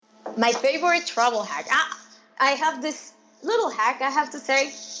My favorite travel hack. I have this little hack, I have to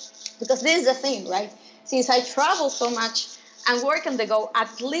say, because this is the thing, right? Since I travel so much and work on the go,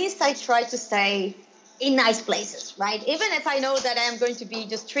 at least I try to stay in nice places, right? Even if I know that I am going to be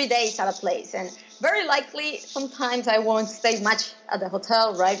just 3 days at a place. And very likely, sometimes I won't stay much at the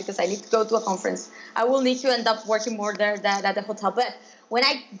hotel, right? Because I need to go to a conference. I will need to end up working more there than at the hotel. But when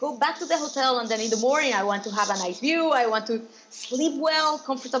I go back to the hotel and then in the morning, I want to have a nice view, I want to sleep well,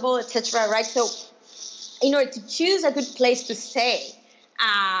 comfortable, etc., right? So in order to choose a good place to stay,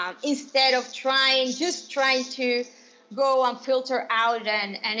 instead of trying to go and filter out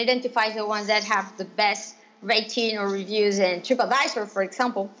and identify the ones that have the best rating or reviews in TripAdvisor, for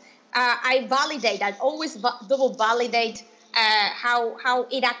example, I always double validate how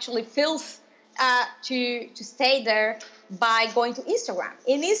it actually feels to stay there by going to Instagram.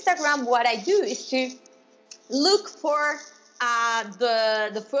 In Instagram, what I do is to look for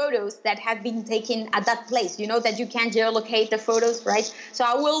the photos that have been taken at that place. You know that you can geolocate the photos, right? So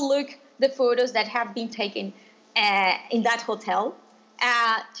I will look the photos that have been taken in that hotel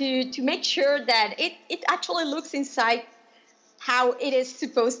to make sure that it actually looks inside how it is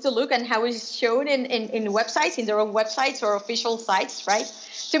supposed to look and how it is shown in websites, in their own websites or official sites, right?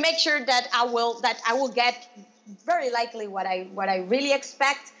 To make sure that I will get very likely what I really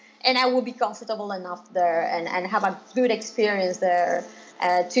expect, and I will be comfortable enough there and have a good experience there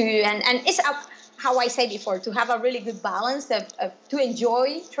and it's how I said before, to have a really good balance of to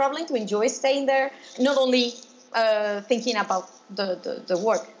enjoy traveling, to enjoy staying there, not only thinking about the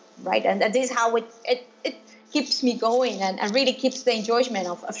work, right? And this is how it keeps me going and really keeps the enjoyment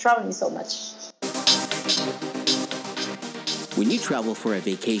of traveling so much. When you travel for a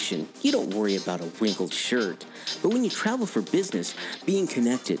vacation, you don't worry about a wrinkled shirt. But when you travel for business, being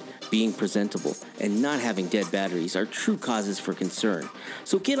connected, being presentable, and not having dead batteries are true causes for concern.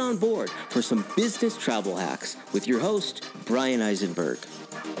 So get on board for some business travel hacks with your host, Brian Eisenberg.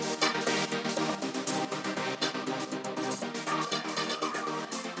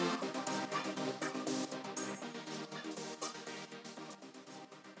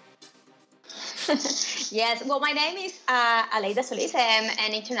 Yes, well, my name is Aleida Solis. I am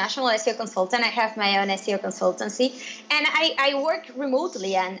an international SEO consultant. I have my own SEO consultancy, and I work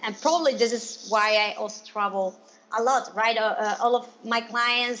remotely, and probably this is why I also travel a lot, right? All of my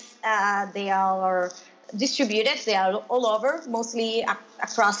clients, they are distributed. They are all over, mostly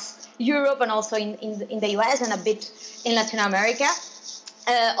across Europe and also in the US and a bit in Latin America.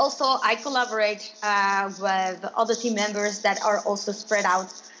 Also, I collaborate with other team members that are also spread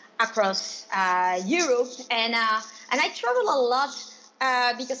out across Europe, and I travel a lot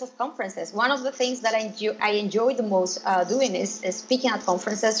because of conferences. One of the things that I enjoy the most doing is speaking at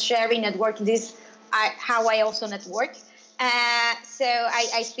conferences, sharing, networking. This how I also network. So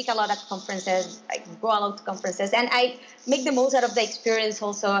I speak a lot at conferences. I go a lot to conferences, and I make the most out of the experience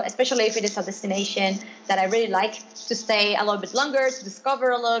also, especially if it is a destination that I really like, to stay a little bit longer, to discover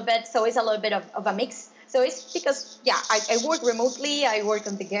a little bit. So it's a little bit of a mix. So it's because, I work remotely, I work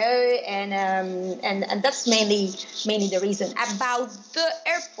on the go, and that's mainly the reason. About the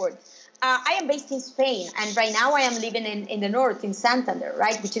airport, I am based in Spain, and right now I am living in the north, in Santander,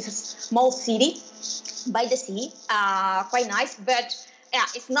 right, which is a small city by the sea, quite nice, but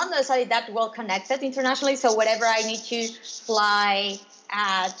it's not necessarily that well connected internationally. So whenever I need to fly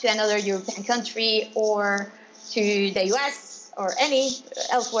to another European country or to the US, or any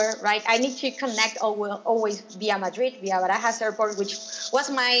elsewhere, right? I need to connect always via Madrid, via Barajas Airport, which was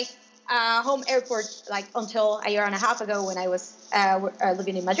my home airport like until a year and a half ago when I was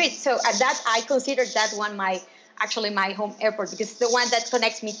living in Madrid. So at that, I considered that one my home airport, because it's the one that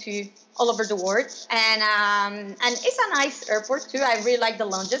connects me to all over the world, and it's a nice airport too. I really like the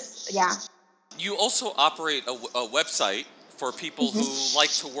lounges. Yeah. You also operate a website for people who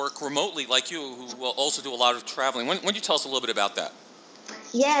like to work remotely, like you, who will also do a lot of traveling. When you tell us a little bit about that?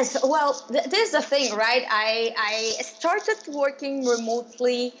 Yes, well, this is the thing, right? I started working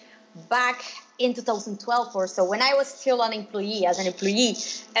remotely back in 2012 or so, when I was still an employee of an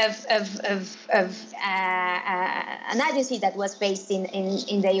agency that was based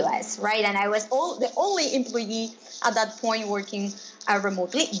in the US, right? And I was the only employee at that point working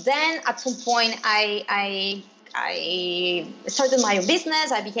remotely. Then at some point, I started my own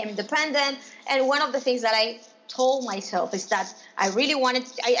business. I became independent, and one of the things that I told myself is that I didn't want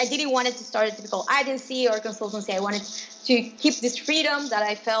to start a typical agency or consultancy. I wanted to keep this freedom that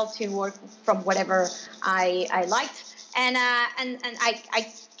I felt to work from whatever I liked, and I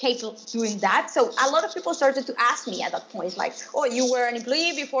capable of doing that. So a lot of people started to ask me at that point, like, oh, you were an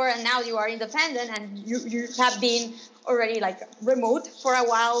employee before and now you are independent and you have been already like remote for a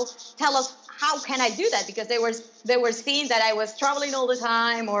while. Tell us, how can I do that? Because they were seeing that I was traveling all the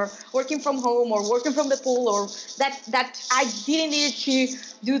time or working from home or working from the pool, or that I didn't need to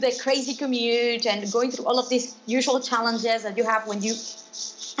do the crazy commute and going through all of these usual challenges that you have when you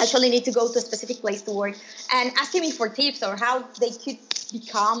actually need to go to a specific place to work, and asking me for tips or how they could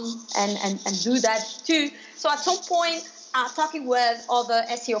become and do that too. So at some point, talking with all the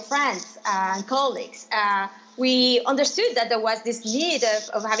SEO friends and colleagues, we understood that there was this need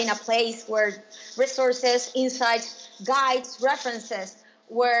of having a place where resources, insights, guides, references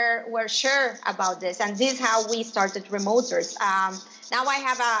were shared about this. And this is how we started Remoters. Now I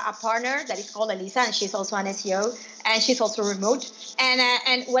have a partner that is called Elisa, and she's also an SEO, and she's also remote.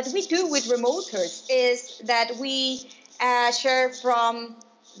 And what we do with Remoters is that we share from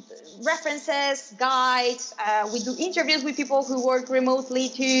references, guides. We do interviews with people who work remotely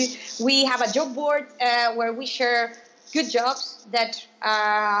too. We have a job board where we share good jobs that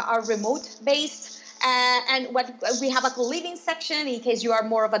are remote based. And what we have a co-living section in case you are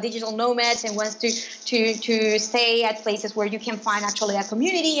more of a digital nomad and wants to stay at places where you can find actually a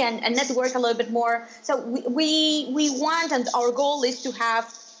community and network a little bit more. So we want, and our goal is to have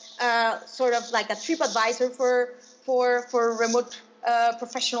sort of like a TripAdvisor for remote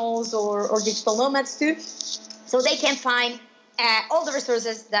professionals or digital nomads too, so they can find all the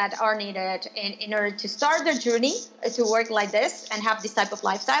resources that are needed in order to start their journey to work like this and have this type of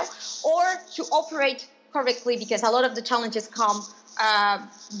lifestyle, or to operate correctly, because a lot of the challenges come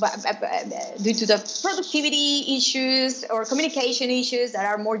due to the productivity issues or communication issues that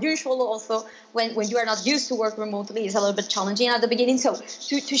are more usual also when you are not used to work remotely. It's a little bit challenging at the beginning. So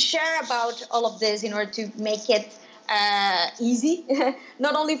to share about all of this in order to make it easy,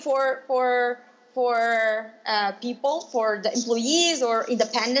 not only for people, for the employees or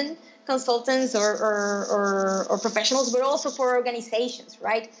independent consultants or professionals, but also for organizations,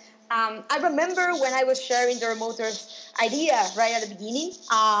 right? I remember when I was sharing the Remoters idea right at the beginning,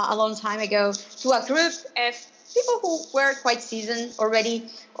 a long time ago, to a group of people who were quite seasoned already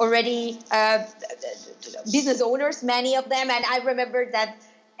business owners, many of them. And I remember that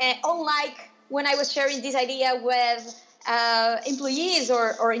unlike when I was sharing this idea with employees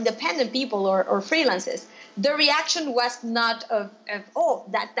or independent people or freelancers, the reaction was not of oh,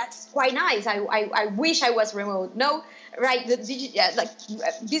 that's quite nice. I wish I was remote. No, right?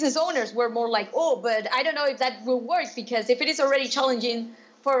 Business owners were more like, oh, but I don't know if that will work, because if it is already challenging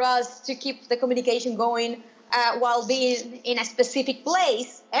for us to keep the communication going while being in a specific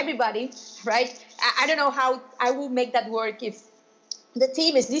place, everybody, right? I don't know how I will make that work if the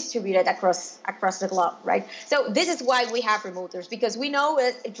team is distributed across the globe, right? So this is why we have Remoters, because we know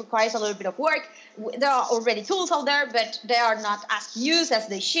it requires a little bit of work. There are already tools out there, but they are not as used as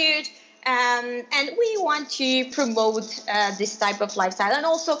they should. And we want to promote this type of lifestyle, and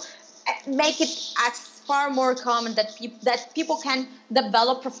also make it as far more common that people can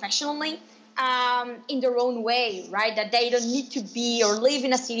develop professionally in their own way, right? That they don't need to be or live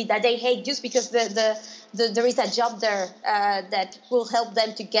in a city that they hate just because there is a job there that will help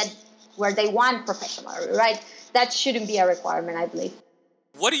them to get where they want professionally, right? That shouldn't be a requirement, I believe.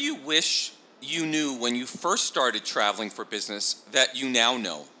 What do you wish you knew when you first started traveling for business that you now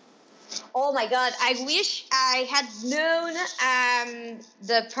know? Oh my God, I wish I had known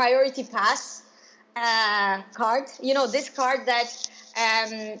the Priority Pass card. You know, this card that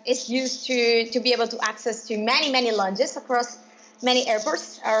is used to be able to access to many lounges across many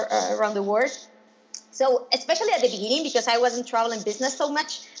airports around the world. So especially at the beginning, because I wasn't traveling business so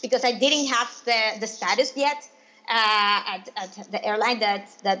much, because I didn't have the status yet at the airline that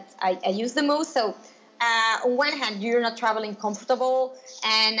I use the most. So on one hand, you're not traveling comfortable,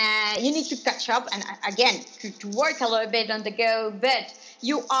 and you need to catch up, and again, to work a little bit on the go, but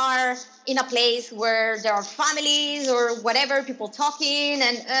you are in a place where there are families or whatever, people talking,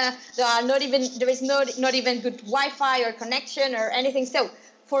 and there is not even good Wi-Fi or connection or anything. So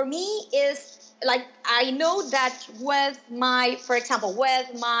for me, is like, I know that with my phone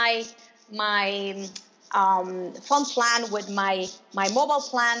plan, with my mobile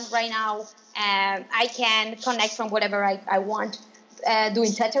plan right now, I can connect from whatever I want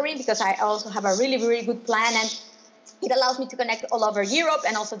doing tethering, because I also have a really, really good plan, and it allows me to connect all over Europe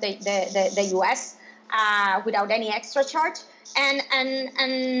and also the US without any extra charge. And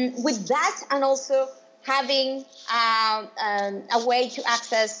with that, and also having a way to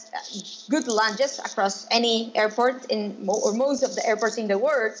access good lounges across any airport or most of the airports in the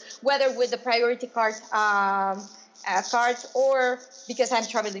world, whether with the priority card cards, or because I'm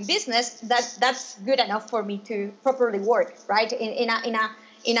traveling business, that's good enough for me to properly work, right? In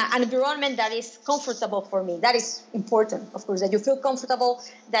an environment that is comfortable for me. That is important, of course, that you feel comfortable,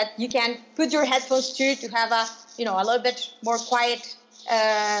 that you can put your headphones to have a little bit more quiet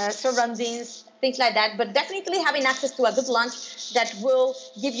surroundings, things like that. But definitely having access to a good lunch that will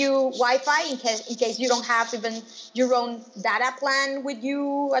give you Wi-Fi in case you don't have even your own data plan with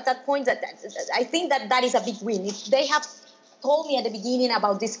you at that point. I think that is a big win. If they have told me at the beginning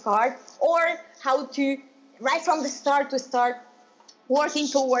about this card, or how to right from the start to start working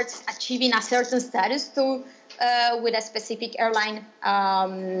towards achieving a certain status with a specific airline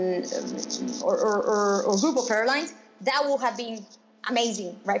or group of airlines, that would have been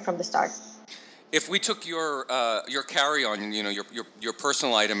amazing right from the start. If we took your carry-on, your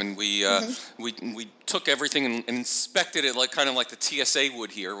personal item, and we took everything and inspected it like kind of like the TSA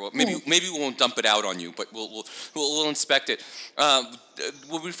would here. Well, maybe we won't dump it out on you, but we'll inspect it.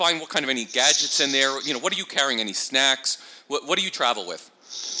 Will we find what kind of any gadgets in there? What are you carrying? Any snacks? What do you travel with?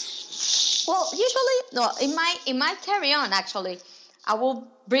 Well, usually, no. In my carry-on, actually, I will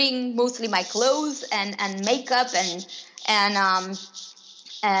bring mostly my clothes and makeup and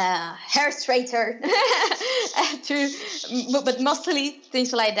hair straightener, but mostly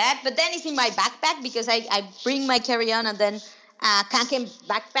things like that. But then it's in my backpack because I bring my carry-on and then Kanken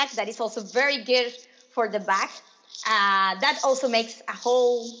backpack that is also very good for the back. That also makes a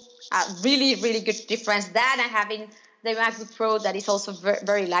really, really good difference. That and having the MacBook Pro that is also very,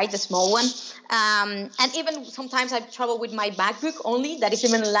 very light, the small one. And even sometimes I travel with my MacBook only, that is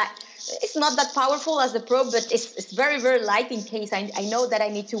even light. It's not that powerful as the Pro, but it's very, very light in case I know that I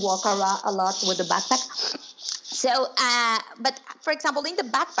need to walk a lot with the backpack. So, but for example, in the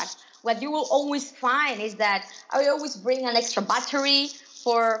backpack, what you will always find is that I always bring an extra battery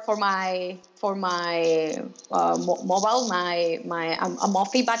for my mobile, my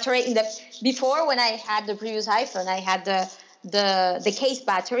Mophie battery. Before, when I had the previous iPhone, I had the case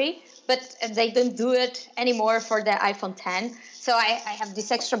battery, but they don't do it anymore for the iPhone 10. So I have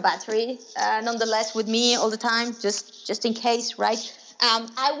this extra battery nonetheless with me all the time, just in case, right?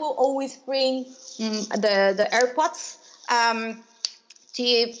 I will always bring the AirPods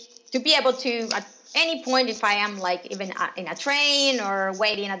to be able to at any point, if I am like even in a train or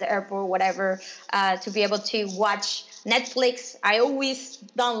waiting at the airport, whatever, to be able to watch Netflix. I always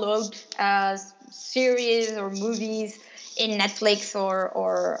download series or movies in Netflix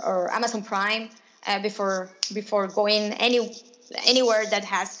or Amazon Prime before going anywhere that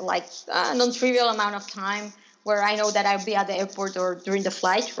has like a non-trivial amount of time where I know that I'll be at the airport or during the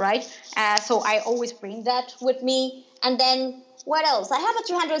flight, right? So I always bring that with me. And then what else? I have a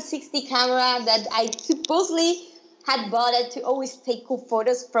 360 camera that I supposedly had bought it to always take cool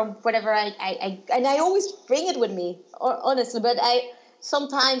photos from whatever and I always bring it with me, honestly. But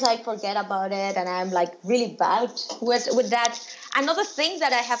sometimes I forget about it, and I'm like really bad with that. Another thing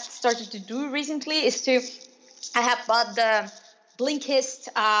that I have started to do recently is I have bought the Blinkist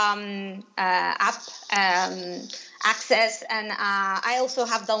app access, and I also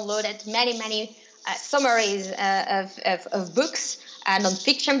have downloaded many summaries of books,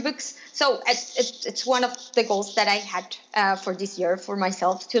 non-fiction books. So it's one of the goals that I had for this year for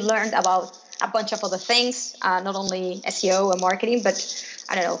myself, to learn about a bunch of other things, not only SEO and marketing, but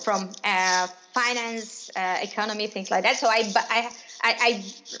I don't know, from finance, economy, things like that. So I,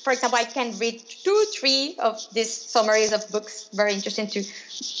 for example, I can read 2-3 of these summaries of books. Very interesting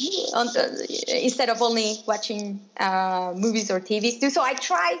instead of only watching movies or TVs too. So I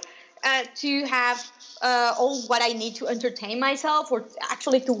try to have all what I need to entertain myself, or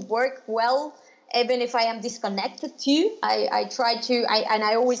actually to work well, even if I am disconnected too. I try to, and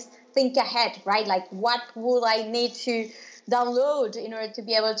I always think ahead, right? Like, what would I need to download in order to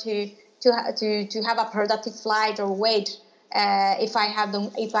be able to have a productive flight or wait if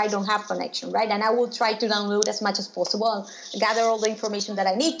I don't have connection, right? And I will try to download as much as possible and gather all the information that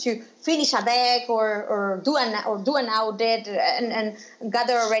I need to finish a deck or do an audit and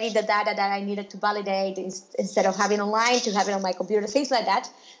gather already the data that I needed to validate instead of having online, to have it on my computer, things like that,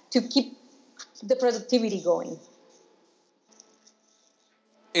 to keep the productivity going.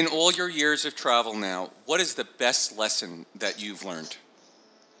 In all your years of travel now, what is the best lesson that you've learned?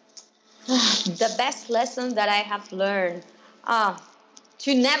 The best lesson that I have learned,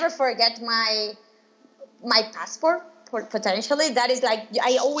 to never forget my passport. Potentially, that is like,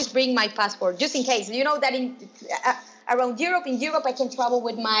 I always bring my passport just in case. You know that around Europe, I can travel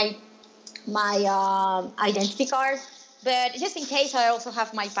with my identity card. But just in case, I also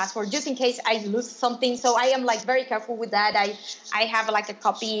have my passport, just in case I lose something. So I am like very careful with that. I have like a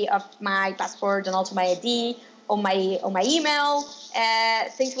copy of my passport and also my ID on my email,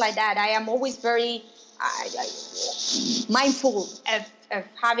 things like that. I am always very mindful of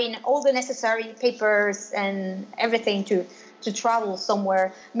having all the necessary papers and everything to travel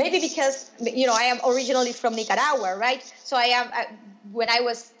somewhere. Maybe because, I am originally from Nicaragua, right? So when I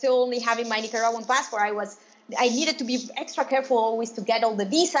was still only having my Nicaraguan passport, I needed to be extra careful always to get all the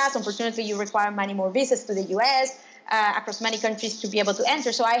visas. Unfortunately, you require many more visas to the US, across many countries to be able to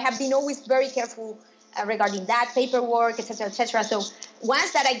enter. So I have been always very careful regarding that paperwork, etc., etc. So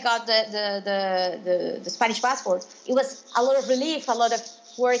once that I got the Spanish passport, it was a lot of relief, a lot of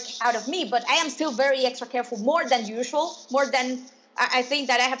work out of me. But I am still very extra careful, more than usual, more than I think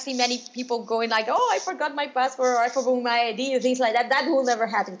that I have seen many people going like, oh, I forgot my passport or I forgot my ID and things like that. That will never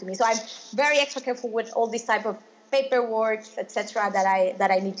happen to me. So I'm very extra careful with all this type of paperwork, etc.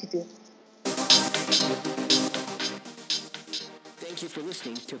 that I need to do. Thank you for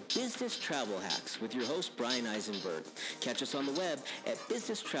listening to Business Travel Hacks with your host, Brian Eisenberg. Catch us on the web at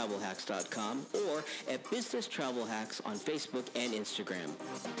businesstravelhacks.com or at Business Travel Hacks on Facebook and Instagram.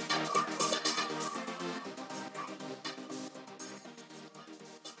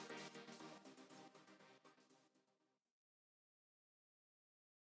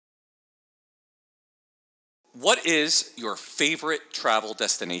 What is your favorite travel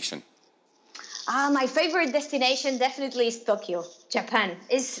destination? My favorite destination definitely is Tokyo, Japan.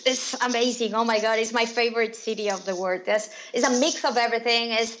 It's amazing. Oh my God, it's my favorite city of the world. It's a mix of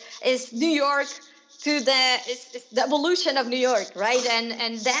everything. It's New York it's the evolution of New York, right?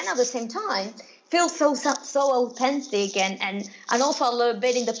 And then at the same time, feels so authentic and also a little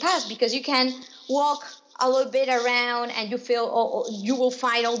bit in the past, because you can walk a little bit around and you will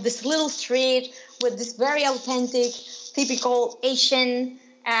find all this little street with this very authentic, typical Asian,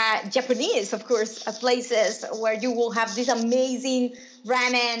 Japanese, of course, places where you will have this amazing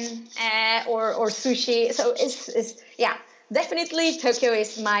ramen or sushi. So it's definitely Tokyo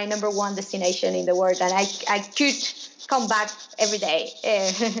is my number one destination in the world, and I could come back every day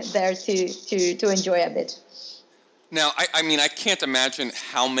there to enjoy a bit. Now, I can't imagine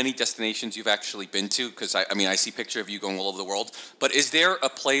how many destinations you've actually been to, because I see picture of you going all over the world. But is there a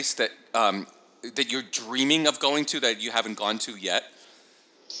place that that you're dreaming of going to that you haven't gone to yet?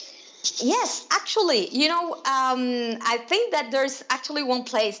 Yes, actually, I think that there's actually one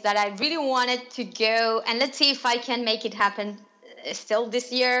place that I really wanted to go, and let's see if I can make it happen still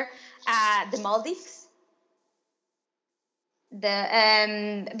this year. The Maldives.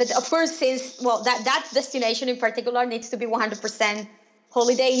 But of course, that destination in particular needs to be 100%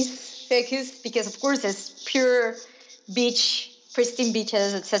 holidays focused, because of course it's pure beach, pristine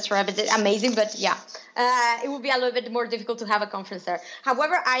beaches, etc. But amazing. But it will be a little bit more difficult to have a conference there.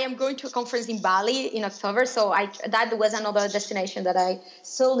 However, I am going to a conference in Bali in October, so that was another destination that I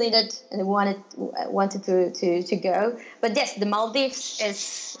so needed and wanted to go. But yes, the Maldives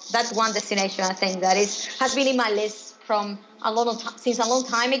that's one destination I think that has been in my list from since a long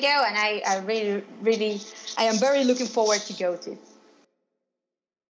time ago, and I really, really, I am very looking forward to go to.